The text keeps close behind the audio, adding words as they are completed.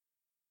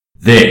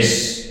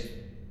This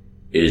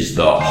is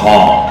the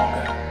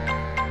Hong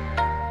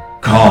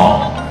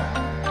Kong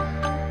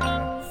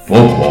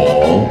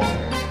Football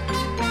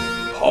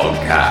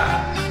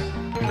Podcast.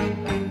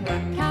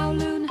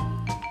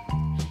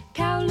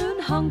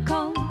 Kowloon, Hong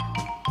Kong.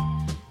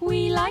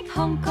 We like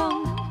Hong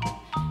Kong.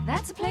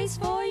 That's a place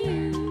for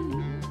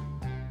you.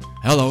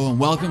 Hello and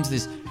welcome to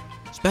this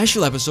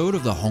special episode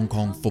of the Hong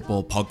Kong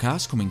Football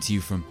Podcast, coming to you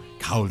from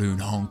Kowloon,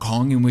 Hong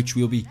Kong, in which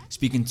we'll be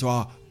speaking to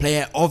our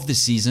player of the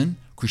season,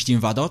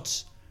 Krisztián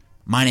Vadócz.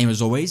 My name, as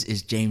always,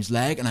 is James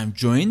Legg, and I'm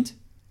joined,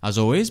 as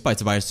always, by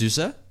Tobias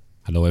Sousa.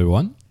 Hello,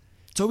 everyone.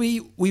 Toby,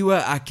 we were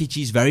at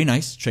Kitche's very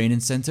nice training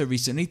centre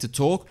recently to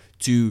talk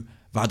to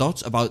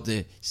Vadócz about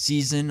the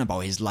season,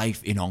 about his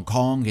life in Hong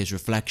Kong, his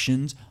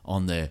reflections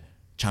on the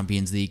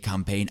Champions League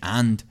campaign,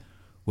 and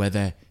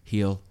whether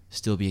he'll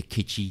still be at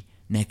Kitche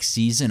next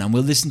season. And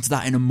we'll listen to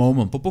that in a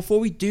moment. But before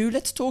we do,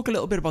 let's talk a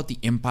little bit about the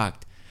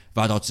impact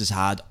Vadócz has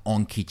had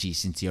on Kitche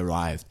since he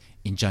arrived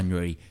in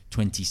January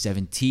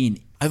 2017.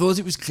 I thought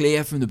it was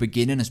clear from the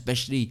beginning,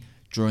 especially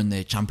during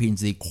the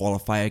Champions League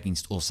qualifier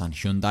against Ulsan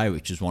Hyundai,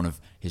 which was one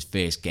of his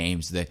first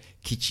games, that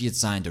Kitche had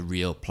signed a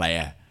real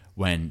player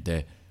when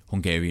the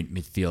Hungarian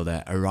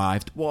midfielder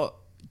arrived. What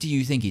do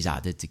you think he's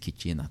added to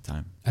Kitche in that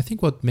time? I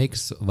think what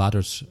makes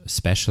Vadócz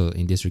special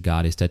in this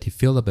regard is that he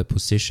filled up a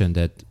position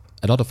that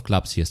a lot of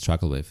clubs here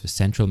struggle with, a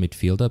central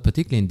midfielder,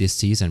 particularly in this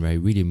season where he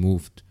really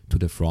moved to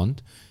the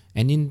front.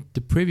 And in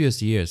the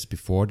previous years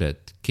before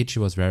that, Kitche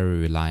was very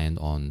reliant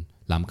on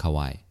Lam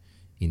Kawai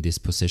in this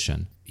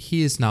position.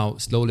 He is now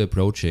slowly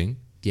approaching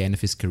the end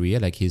of his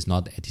career, like he's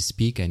not at his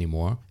peak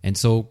anymore. And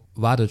so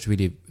Vadócz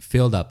really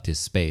filled up this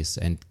space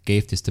and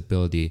gave the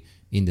stability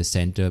in the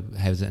center,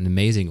 has an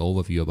amazing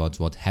overview about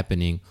what's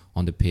happening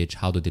on the pitch,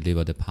 how to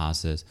deliver the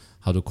passes,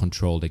 how to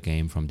control the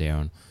game from there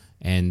on.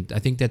 And I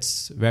think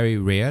that's very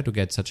rare to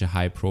get such a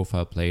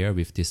high-profile player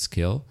with this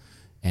skill.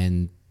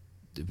 And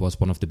it was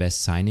one of the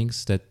best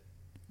signings that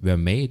were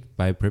made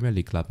by a Premier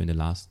League club in the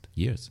last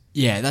years.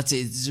 Yeah, that's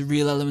it. There's a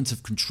real element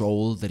of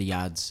control that he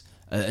adds,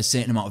 a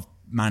certain amount of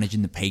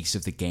managing the pace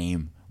of the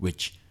game,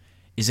 which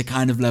is a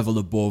kind of level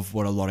above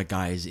what a lot of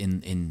guys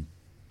in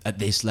at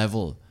this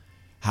level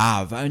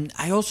have. And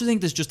I also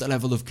think there's just a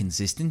level of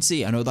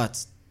consistency. I know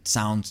that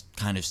sounds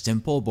kind of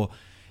simple, but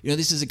you know,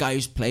 this is a guy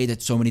who's played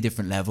at so many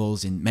different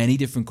levels in many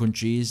different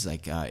countries,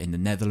 like in the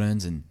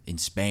Netherlands and in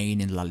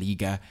Spain, in La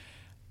Liga.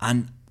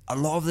 And a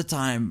lot of the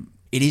time,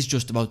 it is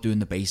just about doing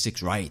the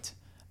basics right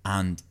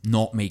and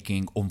not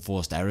making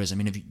unforced errors. I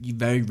mean, if you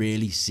very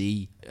rarely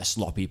see a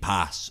sloppy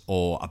pass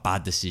or a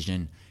bad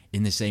decision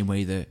in the same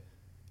way that,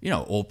 you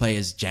know, all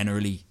players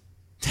generally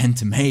tend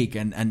to make.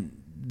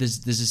 And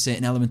there's a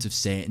certain element of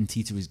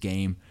certainty to his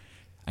game.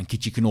 And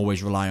Kitche can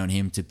always rely on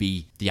him to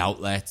be the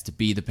outlet, to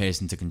be the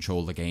person to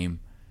control the game.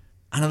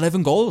 And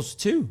 11 goals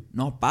too,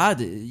 not bad.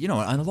 You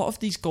know, and a lot of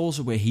these goals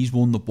are where he's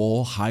won the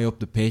ball high up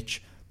the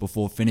pitch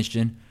before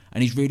finishing.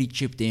 And he's really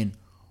chipped in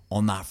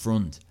on that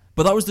front.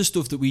 But that was the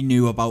stuff that we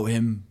knew about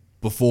him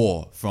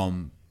before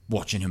from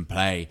watching him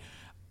play.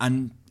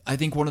 And I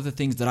think one of the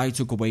things that I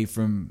took away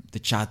from the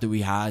chat that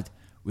we had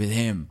with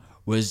him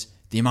was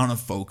the amount of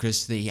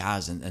focus that he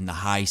has and the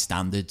high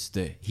standards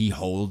that he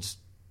holds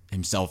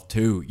himself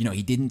to. You know,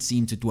 he didn't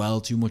seem to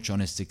dwell too much on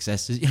his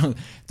successes. You know,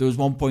 there was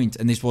one point,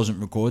 and this wasn't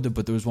recorded,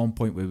 but there was one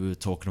point where we were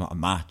talking about a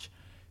match.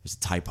 It was a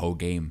Taipo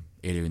game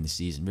earlier in the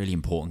season, really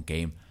important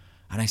game.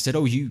 And I said,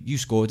 oh, you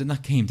scored in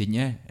that game, didn't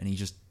you? And he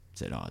just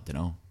said, oh, I don't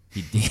know.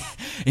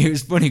 It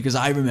was funny because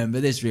I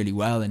remember this really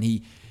well. And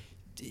he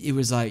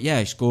was like, yeah,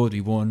 I scored, we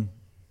won,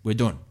 we're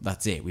done.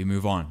 That's it, we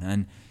move on.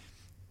 And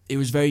it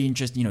was very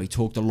interesting. You know, he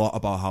talked a lot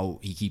about how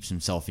he keeps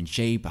himself in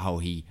shape, how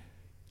he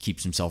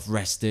keeps himself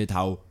rested,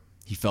 how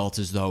he felt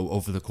as though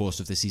over the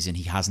course of the season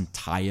he hasn't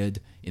tired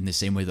in the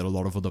same way that a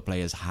lot of other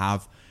players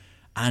have.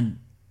 And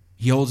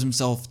he holds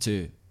himself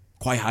to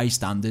quite high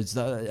standards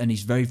and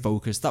he's very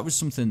focused. That was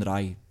something that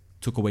I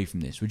took away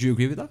from this. Would you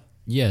agree with that?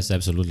 Yes,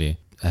 absolutely.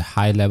 A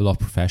high level of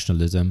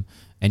professionalism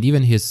and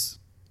even his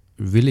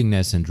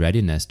willingness and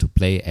readiness to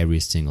play every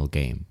single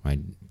game, right?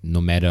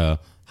 No matter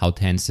how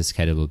tense the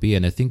schedule will be.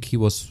 And I think he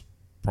was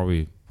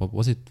probably,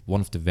 one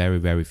of the very,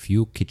 very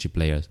few Kitche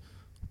players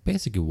who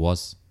basically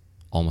was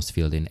almost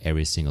filled in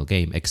every single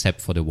game,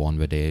 except for the one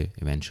where they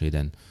eventually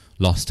then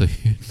lost to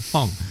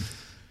Hong.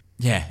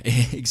 Yeah,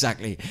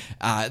 exactly.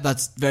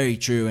 That's very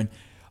true. And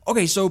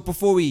okay, so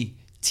before we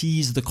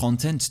tease the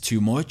content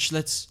too much,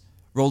 let's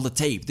roll the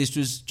tape. This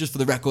was, just for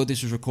the record,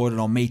 this was recorded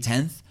on May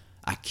 10th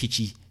at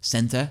Kitche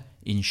Centre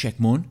in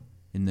Shekmun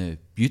in the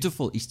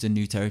beautiful Eastern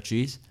New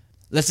Territories.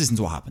 Let's listen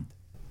to what happened.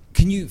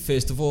 Can you,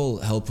 first of all,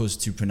 help us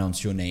to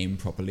pronounce your name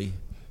properly?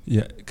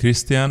 Yeah,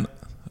 Krisztián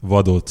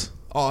Vadócz.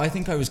 Oh, I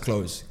think I was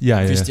close.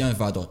 Yeah, Krisztián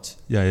Vadócz.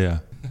 Yeah.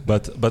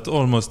 But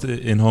almost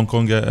in Hong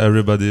Kong,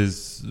 everybody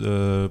is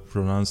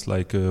pronounced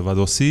like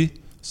Vadócz.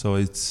 So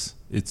it's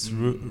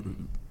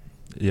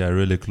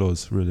really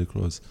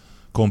close.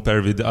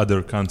 Compared with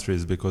other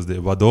countries because they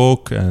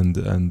Vadócz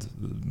and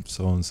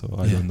so on. So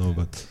I don't know,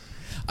 but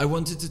I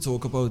wanted to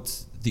talk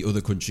about the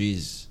other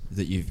countries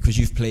that because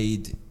you've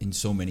played in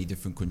so many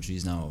different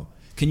countries now.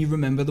 Can you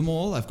remember them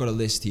all? I've got a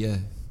list here.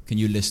 Can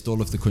you list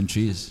all of the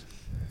countries?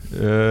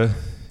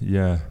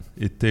 Yeah,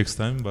 it takes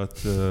time, but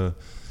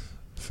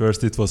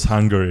first it was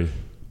Hungary.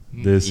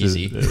 This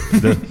Easy.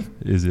 is the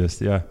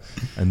easiest, yeah.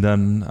 And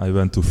then I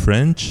went to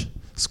French,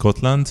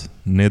 Scotland,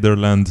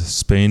 Netherlands,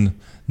 Spain,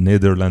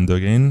 Netherlands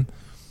again,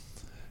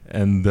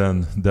 and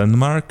then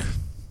Denmark,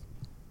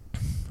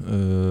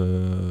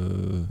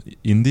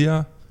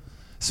 India,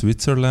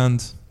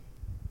 Switzerland,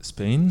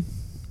 Spain,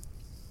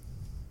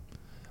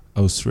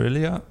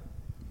 Australia,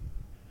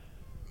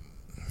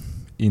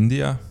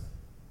 India,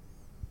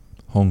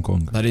 Hong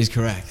Kong. That is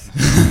correct.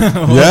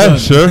 Yeah, done.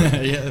 sure.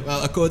 Yeah,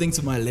 well, according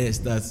to my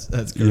list, that's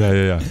correct.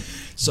 Yeah.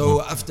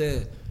 So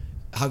after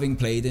having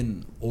played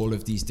in all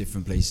of these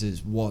different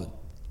places,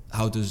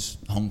 how does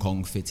Hong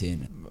Kong fit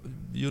in?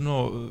 You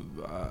know,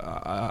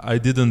 I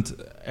didn't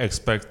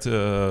expect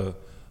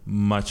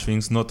much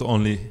things, not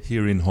only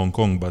here in Hong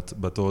Kong,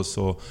 but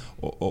also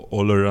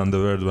all around the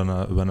world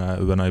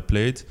when I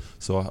played.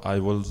 So I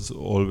was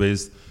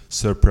always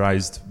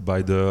surprised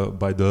by the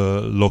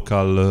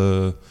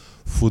local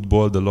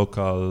football, the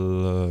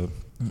local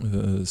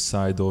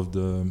side of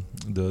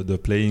the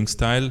playing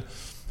style.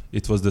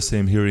 It was the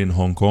same here in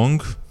Hong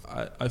Kong.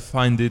 I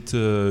find it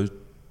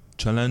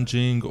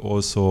challenging.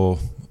 Also,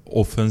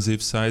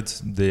 offensive side.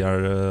 They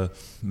are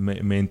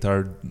main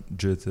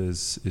target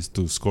is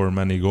to score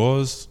many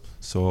goals.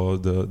 So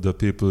the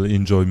people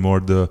enjoy more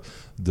the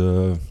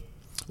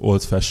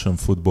old-fashioned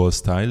football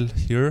style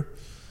here.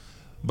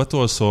 But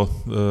also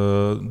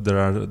there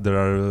are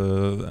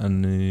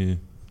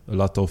a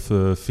lot of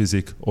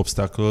physic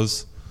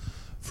obstacles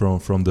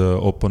from the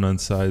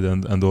opponent side,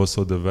 and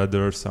also the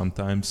weather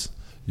sometimes.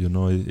 You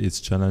know, it's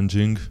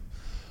challenging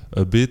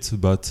a bit,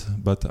 but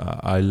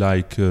I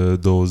like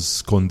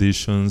those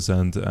conditions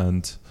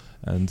and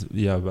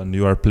yeah, when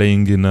you are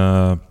playing in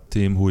a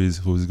team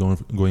who's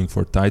going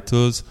for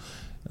titles,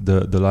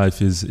 the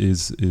life is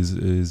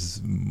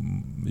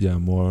yeah,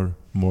 more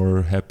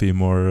happy,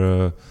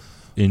 more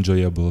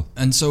enjoyable.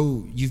 And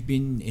so you've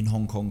been in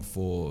Hong Kong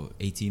for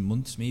 18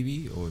 months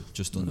maybe, or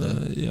just under?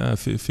 Yeah,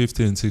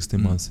 15,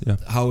 16 months, yeah.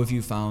 How have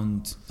you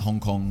found Hong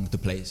Kong, the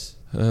place?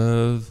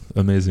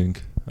 Amazing.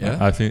 Yeah?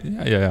 I think,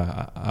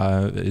 yeah.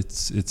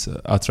 It's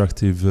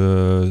attractive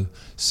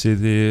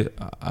city.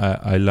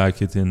 I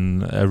like it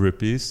in every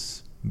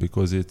piece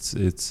because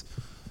it's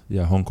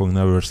yeah, Hong Kong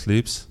never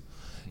sleeps.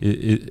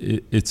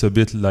 It's a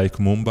bit like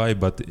Mumbai,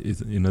 but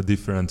in a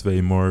different way,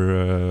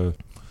 more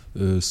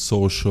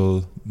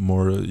social,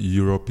 more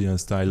European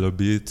style a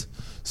bit.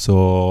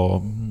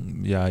 So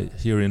yeah,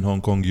 here in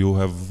Hong Kong you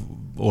have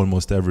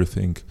almost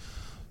everything.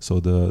 So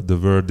the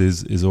world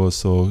is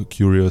also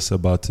curious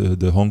about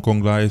the Hong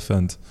Kong life,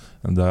 and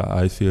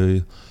I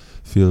feel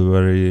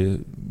very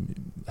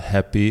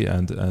happy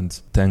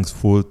and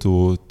thankful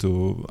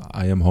to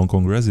I am Hong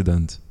Kong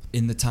resident.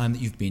 In the time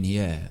that you've been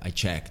here, I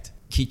checked,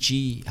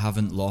 Kitchi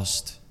haven't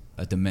lost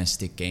a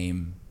domestic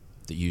game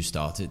that you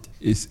started.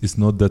 It's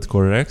not that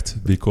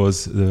correct,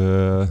 because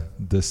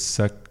the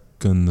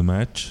second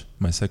match,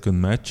 my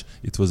second match,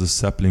 it was a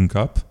Sapling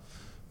Cup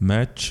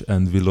match,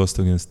 and we lost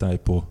against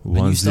Taipo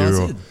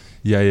 1-0.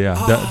 Yeah.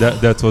 Oh.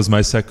 That was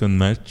my second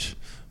match.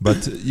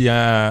 But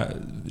yeah,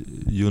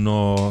 you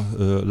know,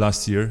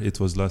 last year,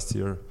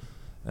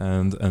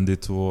 and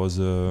it was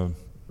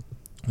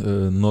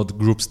not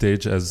group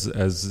stage as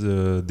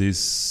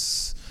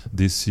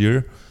this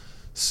year.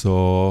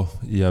 So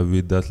yeah,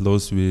 with that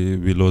loss,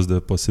 we lost the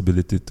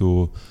possibility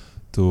to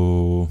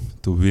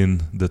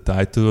win the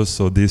title.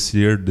 So this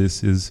year,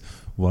 this is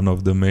one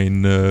of the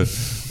main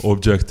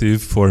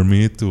objective for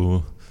me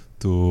to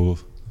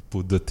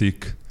put the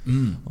tick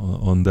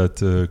on that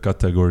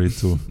category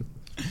too.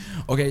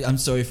 Okay, I'm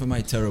sorry for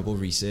my terrible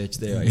research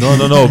there.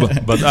 No,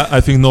 but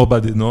I think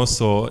nobody knows,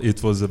 so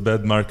it was a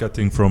bad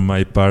marketing from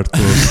my part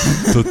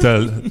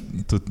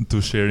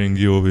to sharing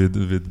you with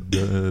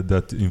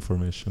that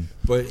information.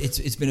 But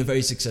it's been a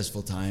very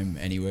successful time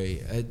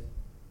anyway.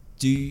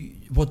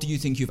 What do you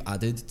think you've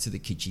added to the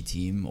Kitchi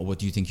team, or what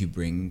do you think you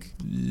bring?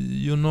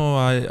 You know,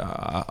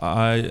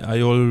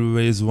 I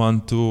always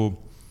want to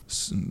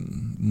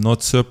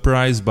not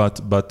surprise,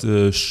 but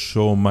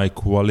show my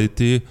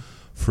quality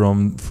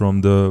from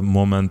the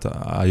moment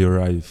I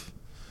arrive.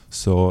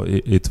 So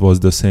it was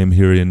the same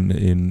here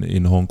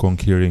in Hong Kong,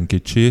 here in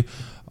Kitchi.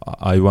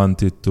 I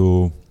wanted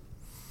to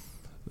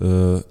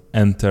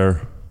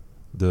enter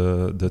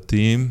the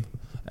team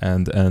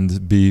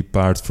and be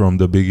part from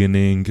the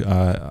beginning.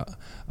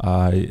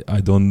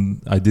 I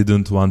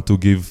didn't want to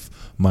give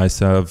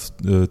myself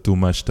too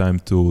much time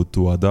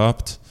to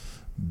adapt,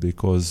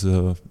 because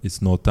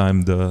it's no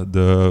time.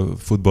 The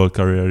football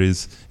career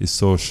is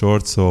so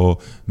short, so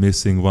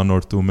missing 1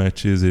 or 2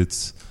 matches,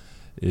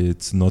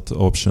 it's not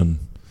option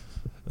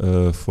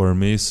for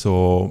me.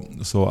 So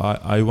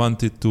I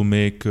wanted to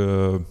make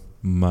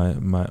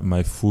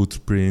my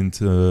footprint,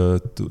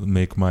 to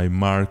make my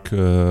mark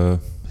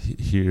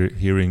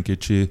here in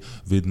Kicsi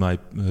with my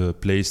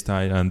play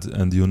style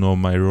and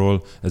my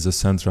role as a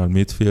central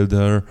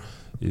midfielder.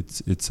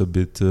 It's a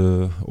bit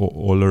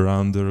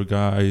all-arounder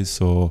guy,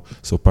 so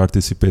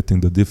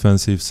participating the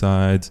defensive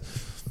side,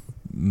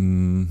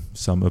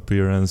 some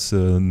appearance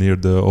near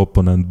the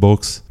opponent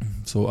box.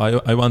 So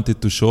I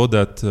wanted to show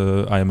that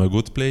I am a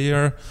good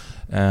player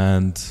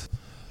and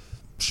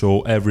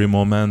show every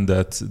moment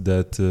that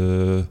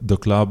the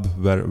club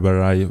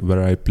where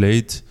I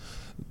played,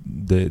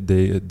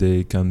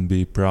 they can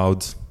be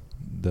proud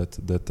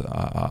that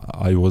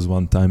I was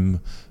one time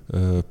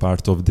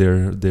part of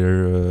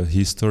their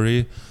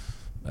history,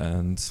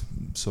 and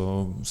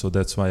so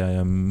that's why I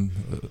am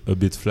a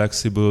bit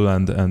flexible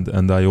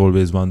and I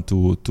always want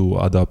to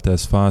adapt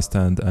as fast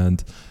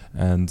and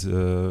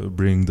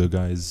bring the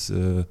guys,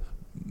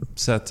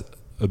 set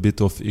a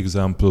bit of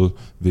example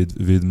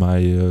with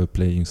my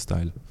playing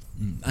style.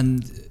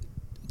 And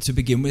to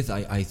begin with,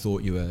 I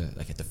thought you were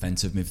like a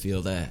defensive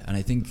midfielder, and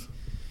I think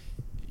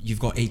you've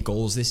got 8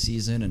 goals this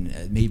season,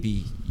 and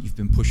maybe you've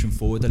been pushing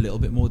forward a little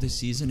bit more this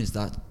season. Was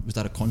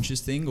that a conscious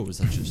thing, or was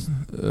that just?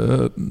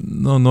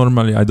 No,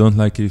 normally I don't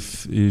like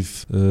if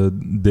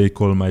they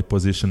call my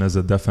position as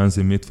a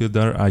defensive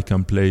midfielder. I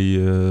can play,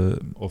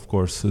 of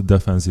course, a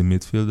defensive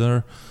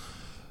midfielder.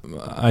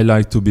 I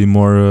like to be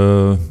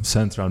more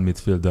central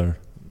midfielder,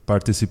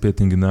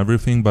 participating in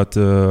everything, but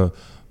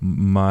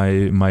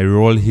my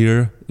role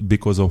here,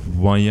 because of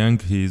Wanyang,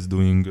 he's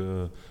doing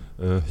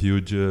a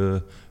huge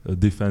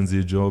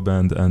defensive job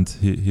and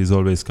he's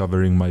always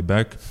covering my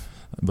back.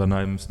 When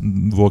I'm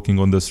walking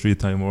on the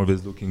street, I'm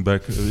always looking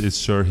back. It's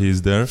sure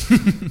he's there.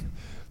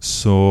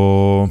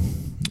 So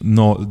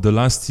no, the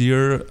last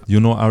year,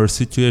 our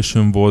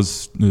situation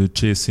was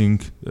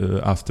chasing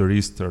after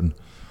Eastern.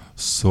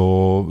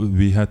 So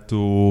we had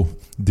to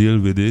deal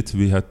with it.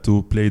 We had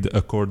to play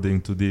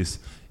according to this.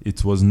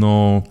 It was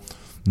no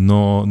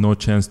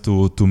chance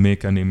to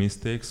make any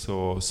mistakes.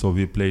 So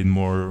we played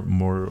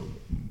more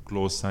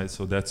close side.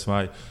 So that's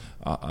why,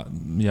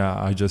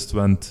 I just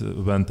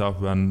went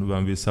up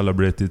when we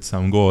celebrated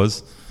some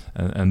goals,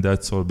 and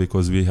that's all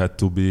because we had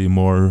to be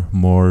more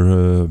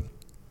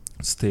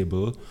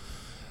stable.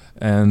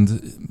 And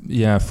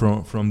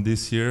from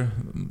this year,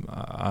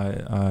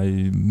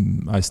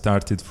 I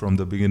started from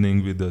the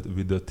beginning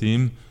with the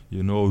team.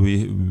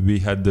 We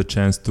had the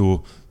chance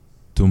to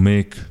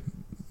make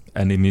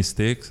any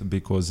mistakes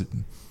because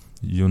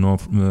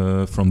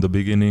from the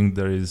beginning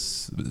there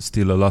is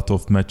still a lot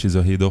of matches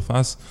ahead of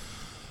us.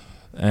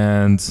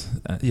 And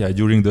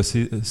during the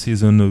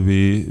season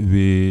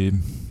we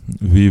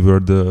were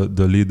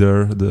the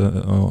leader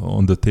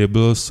on the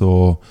table.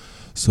 So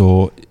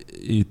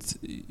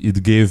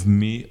it gave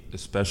me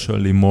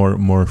especially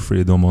more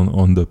freedom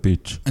on the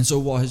pitch. And so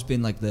what has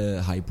been like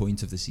the high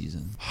point of the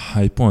season?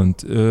 High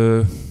point?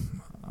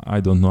 I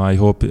don't know. I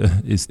hope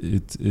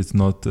it's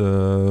not.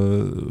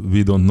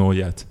 We don't know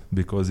yet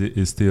because it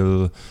is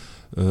still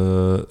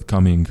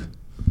coming.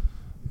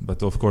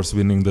 But of course,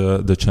 winning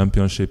the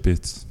championship,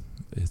 it's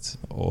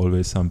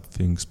always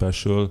something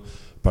special.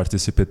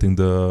 Participating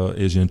the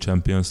Asian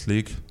Champions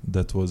League,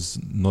 that was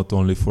not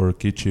only for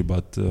Kicsi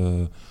but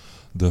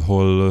the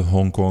whole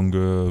Hong Kong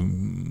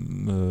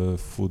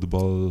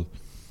football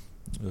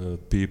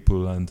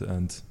people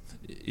and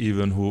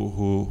even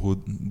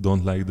who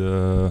don't like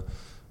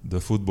the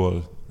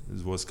football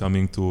was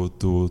coming to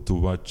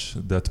watch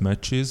that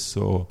matches.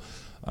 So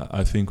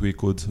I think we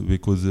could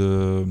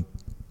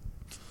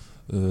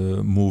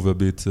move a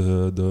bit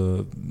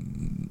the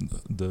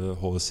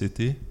whole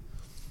city.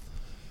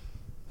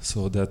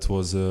 So that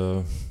was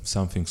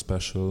something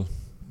special,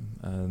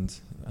 and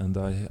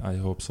I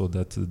hope so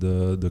that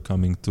the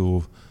coming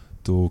to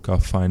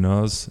cup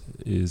finals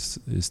is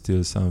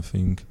still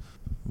something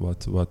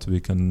what we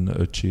can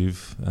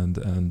achieve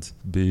and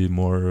be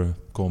more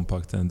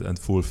compact and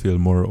fulfill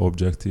more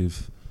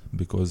objective,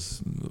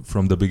 because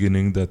from the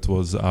beginning that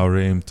was our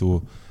aim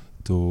to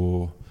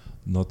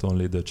not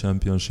only the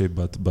championship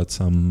but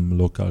some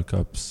local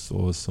cups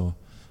also,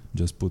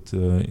 just put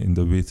in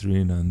the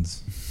vitrine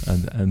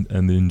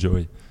and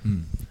enjoy.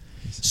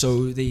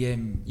 So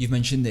you've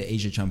mentioned the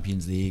Asia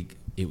Champions League.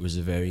 It was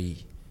a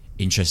very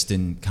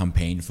interesting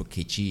campaign for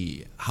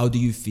Kicsi. How do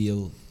you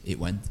feel it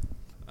went?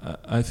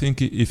 I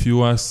think if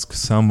you ask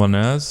someone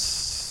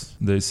else,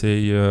 they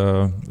say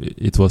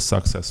it was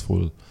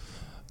successful.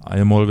 I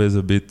am always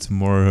a bit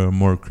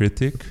more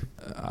critic.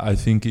 I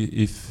think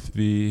if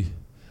we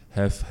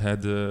have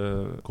had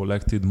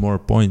collected more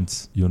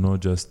points,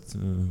 just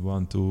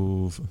 1,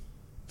 2,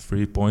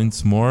 3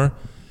 points more,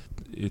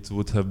 it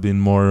would have been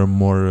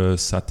more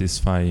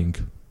satisfying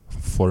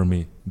for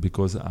me,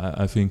 because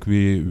I think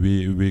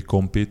we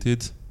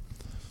competed.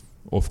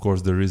 Of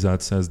course, the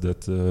result says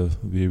that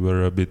we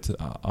were a bit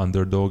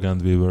underdog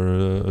and we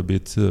were a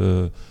bit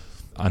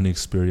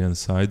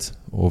unexperienced side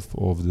of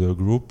the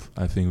group.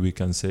 I think we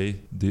can say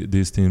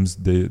these teams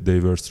they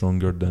were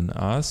stronger than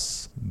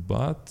us,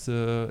 but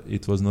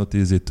it was not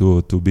easy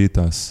to beat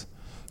us,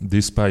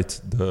 despite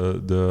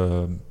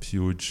the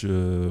huge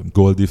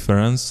goal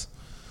difference.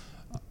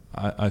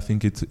 I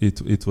think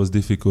it was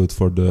difficult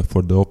for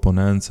the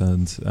opponents,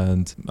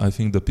 and I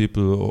think the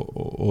people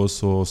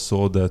also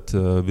saw that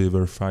we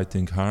were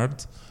fighting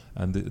hard,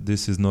 and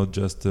this is not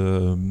just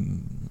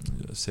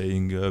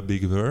saying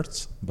big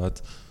words,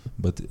 but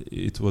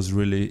it was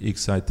really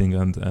exciting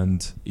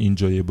and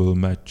enjoyable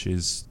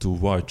matches to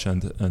watch,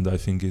 and I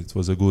think it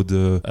was a good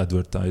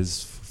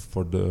advertise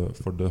for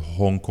the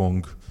Hong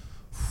Kong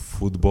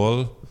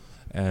football.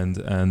 And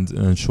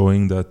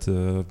showing that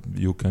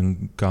you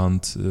can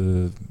count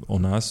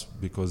on us,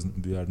 because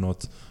we are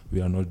not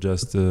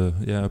just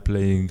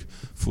playing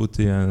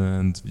footy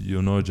and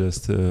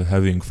just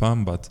having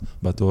fun, but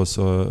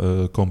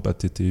also a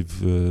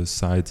competitive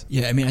side.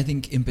 Yeah, I mean, I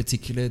think in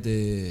particular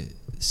the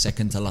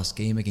second to last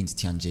game against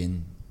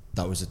Tianjin,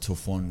 that was a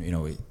tough one. It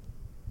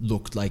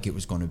looked like it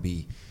was going to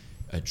be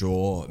a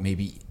draw.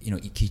 Maybe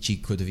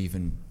Ikichi could have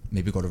even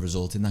maybe got a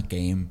result in that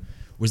game.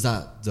 Was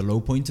that the low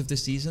point of the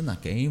season,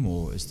 that game,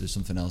 or is there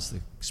something else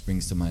that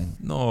springs to mind?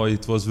 No,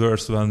 it was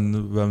worse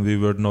when we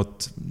were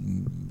not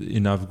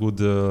enough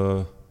good.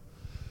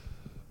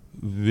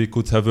 We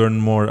could have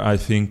earned more, I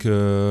think,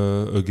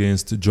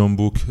 against John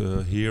Book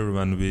here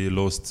when we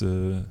lost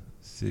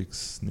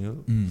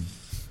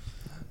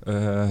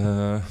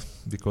 6-0.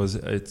 Because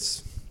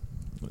it's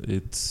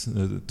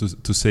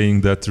to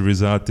saying that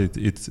result,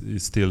 it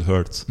still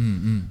hurts.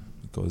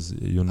 Because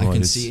I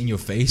can see it in your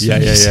face. Yeah.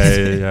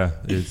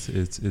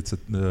 It's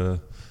a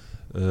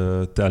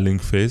telling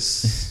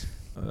face.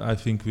 I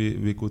think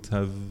we could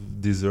have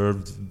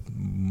deserved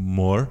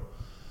more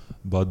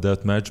about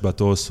that match,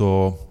 but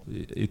also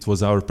it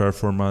was our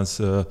performance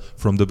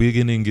from the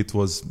beginning. It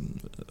was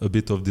a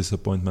bit of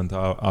disappointment.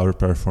 Our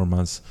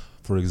performance,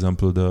 for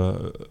example,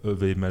 the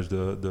away match,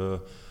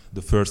 the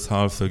first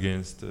half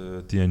against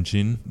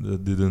Tianjin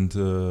didn't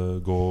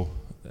go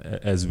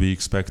as we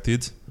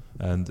expected.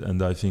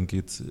 And I think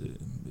it's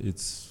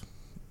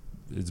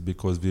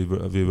because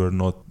we were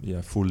not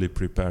fully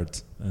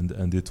prepared,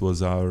 and it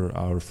was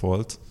our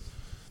fault.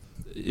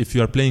 If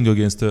you are playing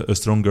against a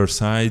stronger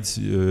side,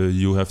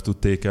 you have to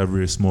take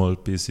every small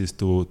pieces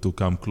to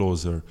come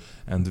closer,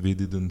 and we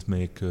didn't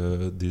make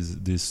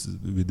this.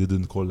 We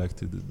didn't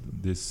collect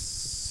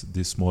these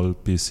small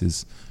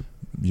pieces.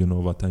 You know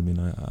what I mean?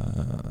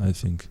 I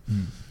think.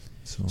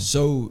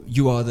 So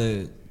you are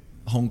the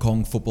Hong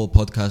Kong Football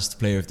Podcast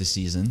Player of the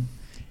Season.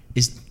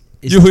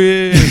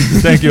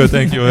 Thank you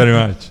very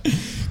much.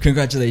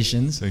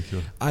 Congratulations. Thank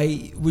you.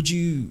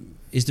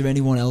 Is there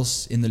anyone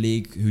else in the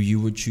league who you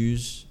would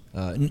choose?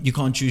 You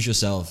can't choose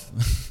yourself.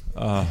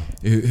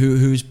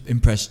 Who's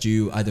impressed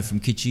you, either from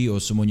Kichi or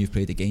someone you've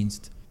played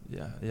against?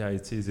 Yeah,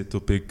 it's easy to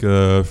pick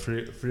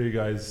three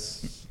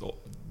guys,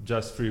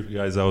 just 3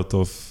 guys out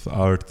of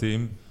our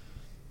team.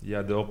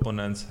 Yeah, the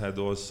opponents had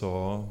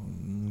also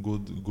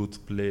good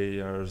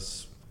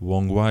players.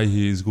 Wong Wai,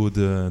 he is good.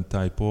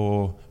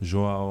 Taipo,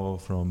 Joao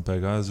from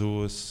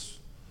Pegasus.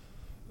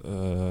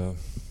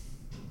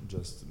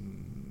 Just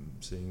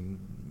seeing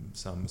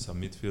some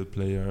midfield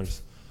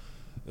players,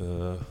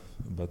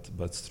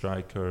 but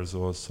strikers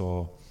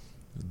also.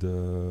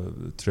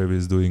 The Trevi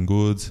is doing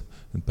good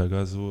in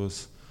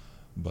Pegasus,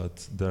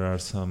 but there are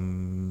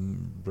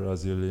some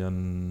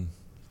Brazilian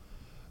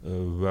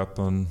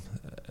weapon,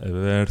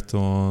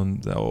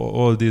 Everton,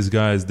 all these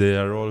guys, they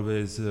are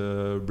always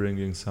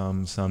bringing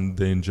some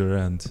danger,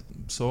 and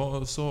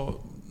so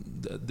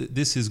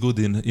this is good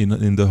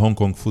in the Hong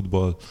Kong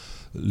Football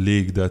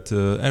League, that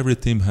every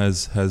team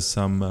has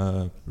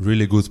some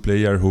really good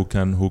player who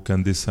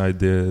can decide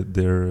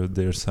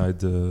their side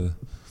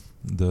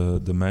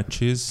the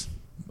matches.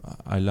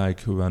 I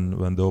like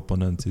when the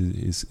opponent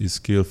is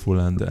skillful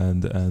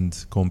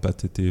and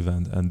competitive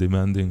and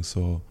demanding,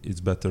 so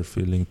it's better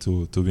feeling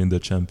to win the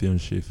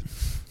championship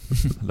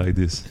like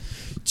this.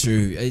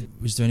 True.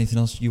 Was there anything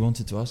else you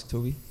wanted to ask,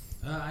 Toby?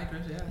 I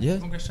agree, yeah.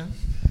 One question.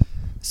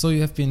 So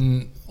you have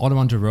been all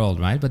around the world,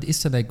 right? But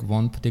is there like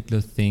one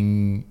particular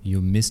thing you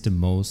miss the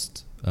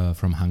most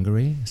from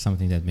Hungary?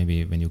 Something that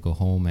maybe when you go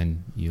home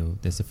and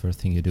that's the first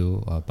thing you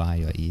do or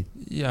buy or eat?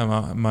 Yeah,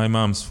 my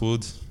mom's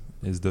food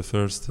is the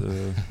first.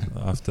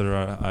 After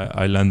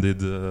I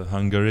landed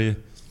Hungary,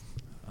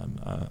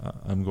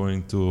 I'm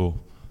going to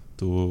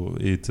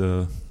eat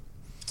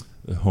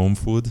home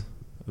food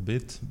a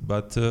bit.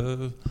 But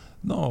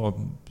no,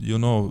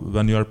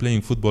 when you are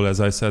playing football, as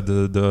I said,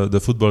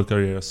 the football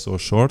career is so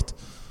short.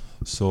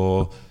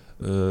 So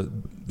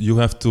you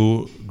have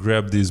to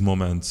grab these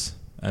moments.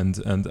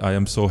 And I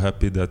am so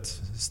happy that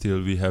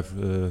still we have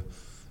 1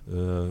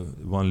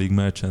 league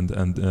match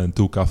and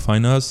 2 cup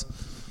finals.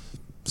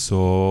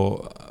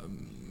 So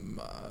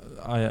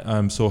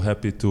I'm so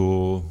happy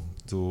to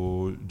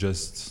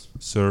just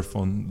surf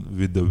on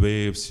with the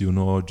waves,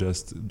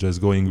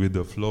 just going with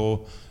the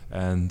flow.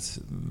 And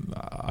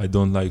I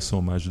don't like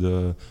so much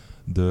the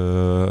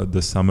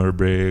summer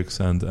breaks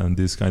and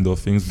these kind of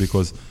things,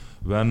 because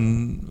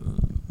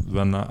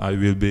when I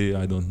will be,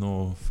 I don't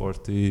know,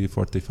 40,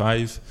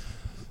 45,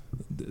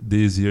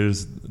 these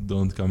years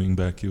don't coming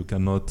back. You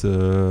cannot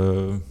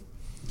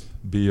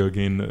be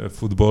again a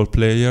football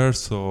player,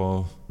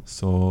 so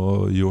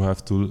So you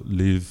have to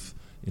live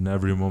in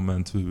every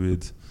moment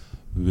with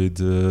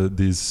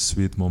these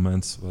sweet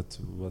moments what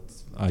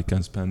I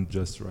can spend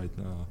just right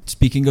now.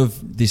 Speaking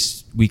of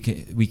this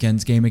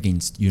weekend's game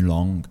against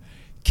Yulong,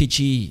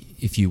 Kichi,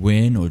 if you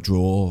win or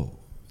draw,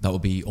 that will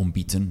be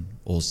unbeaten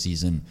all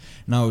season.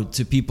 Now,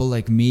 to people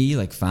like me,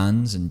 like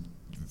fans and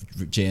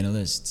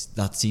journalists,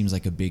 that seems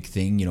like a big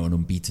thing, you know, an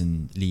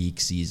unbeaten league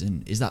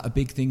season. Is that a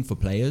big thing for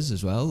players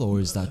as well, or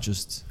is that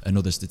just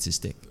another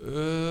statistic?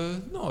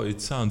 No,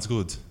 it sounds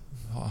good.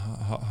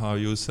 How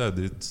you said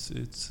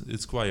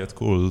it's quite a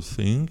cool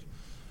thing.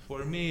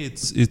 For me,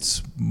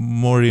 it's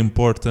more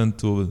important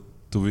to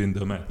win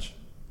the match,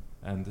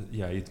 and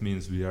yeah, it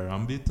means we are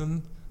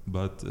unbeaten.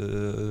 But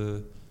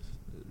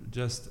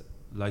just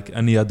like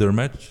any other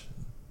match,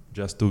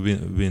 just to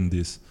win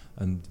this,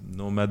 and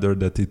no matter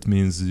that it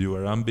means you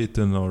are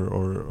unbeaten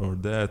or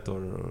that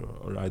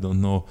or I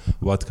don't know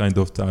what kind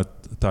of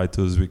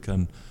titles we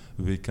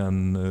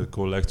can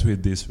collect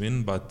with this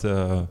win, but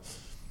to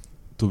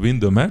win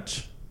the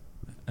match,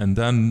 and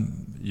then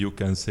you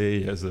can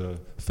say as a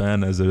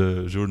fan, as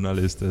a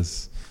journalist,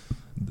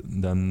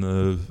 then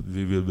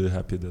we will be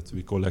happy that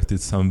we collected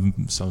some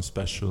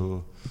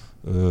special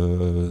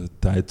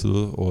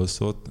title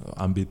also,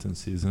 unbeaten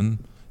season.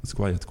 It's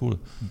quite cool.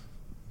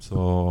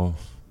 So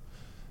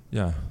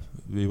yeah,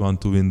 we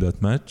want to win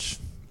that match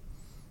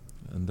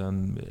and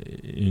then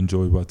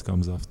enjoy what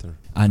comes after.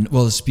 And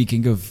well,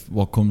 speaking of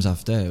what comes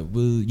after,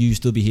 will you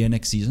still be here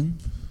next season?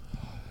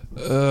 We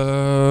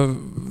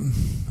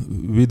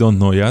don't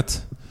know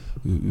yet.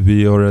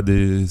 We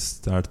already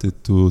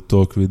started to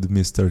talk with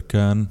Mr.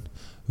 Khan,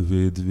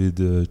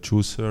 with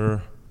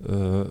Chooser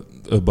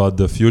about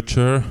the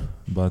future,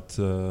 but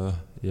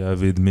yeah,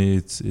 with me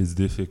it's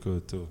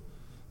difficult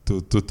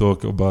to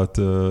talk about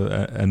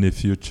any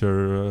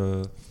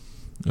future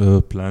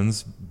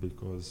plans,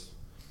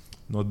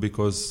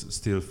 because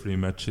still 3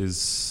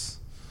 matches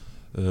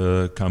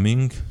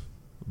coming,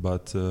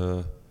 but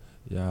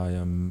yeah, I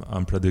am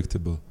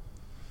unpredictable.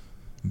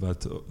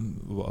 But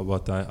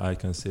what I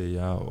can say,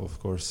 yeah, of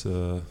course,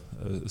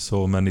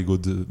 so many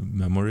good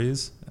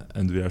memories,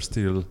 and we are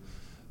still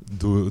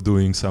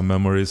doing some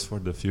memories for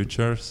the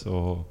future.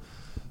 So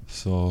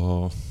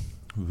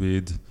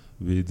with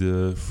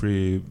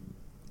 3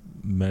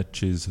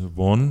 matches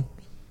won,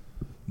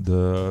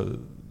 the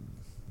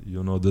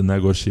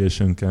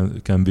negotiation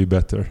can be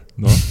better.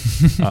 No,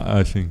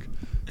 I think.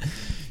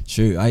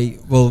 True.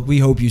 We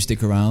hope you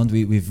stick around.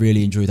 We've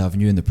really enjoyed having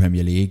you in the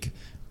Premier League.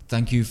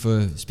 Thank you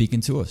for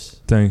speaking to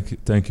us.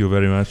 Thank you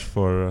very much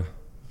for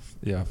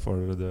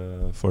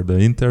the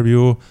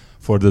interview,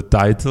 for the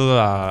title.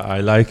 I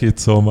like it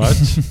so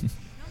much.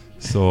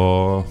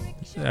 So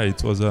yeah,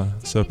 it was a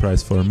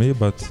surprise for me,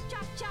 but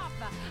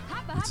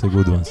it's a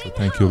good one. So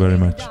thank you very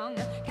much.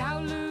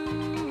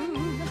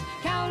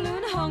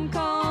 Kowloon, Hong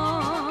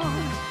Kong.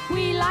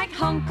 We like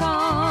Hong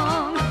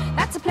Kong.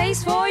 That's a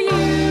place for you.